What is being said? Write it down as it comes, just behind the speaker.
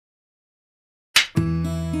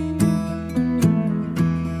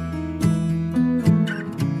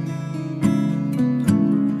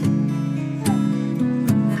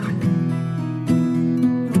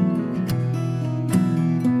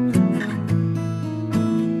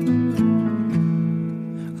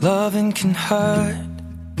Loving can hurt.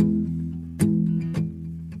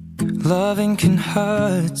 Loving can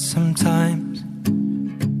hurt sometimes,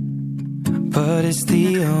 but it's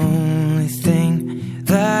the only thing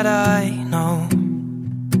that I know.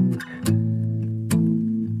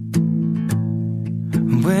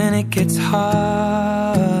 When it gets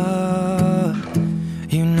hard,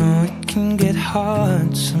 you know it can get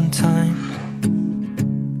hard sometimes.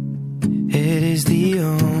 It is the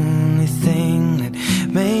only thing that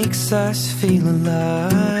makes us feel alive.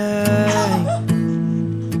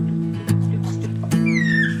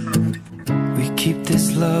 We keep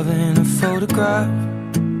this love in a photograph.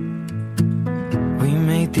 We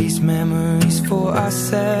made these memories for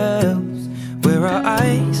ourselves, where our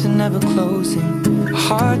eyes are never closing, our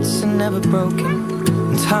hearts are never broken,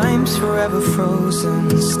 and time's forever frozen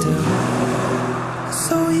still.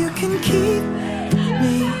 So you can keep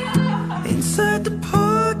me inside the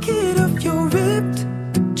pocket of your ripped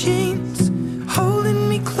jeans, holding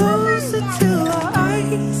me closer till our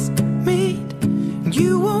eyes meet.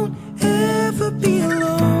 You won't ever be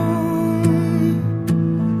alone.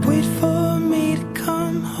 Wait for me to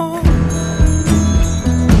come home.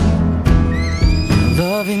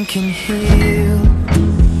 Loving can heal.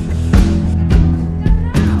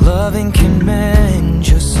 Loving can mend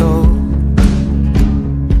your soul,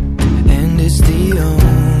 and it's the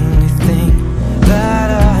only thing that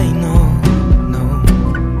I know.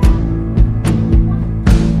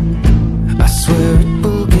 I swear it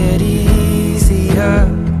will get easier.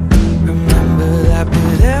 Remember that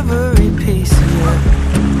with every piece of you.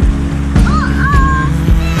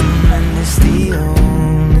 And it's the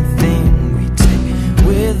only thing we take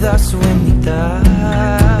with us when we die.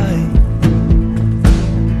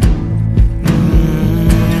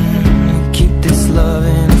 We keep this love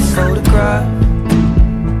in a photograph.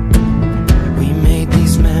 We made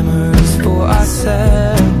these memories for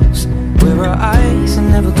ourselves, where our eyes are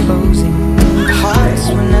never closing, our hearts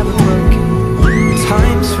were never broken,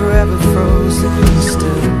 time's forever frozen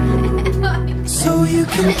still. So you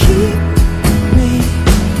can keep me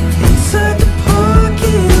inside the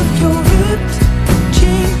pocket of your ripped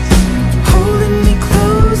jeans, holding me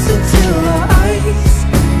closer till our eyes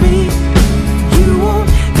meet. You won't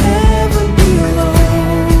ever be alone.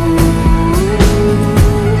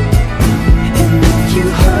 And if you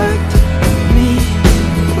hurt me,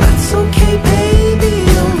 that's okay, baby.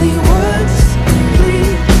 Only words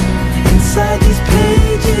bleed inside these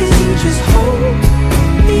pages. You just hold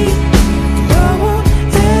me. I won't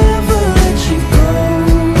ever let you go.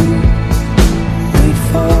 Wait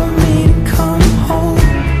for me to come home.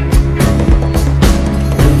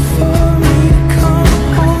 Wait for me to come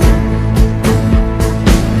home.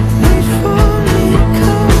 Wait for me to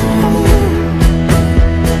come home.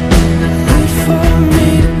 Wait for me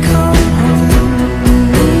to come home.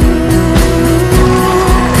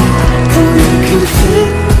 And you can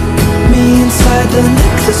fit me inside the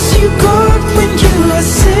necklace you got when you were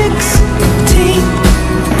 16,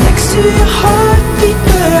 next to your heartbeat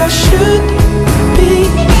where I should be.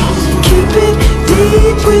 Keep it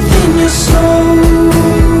deep within your soul.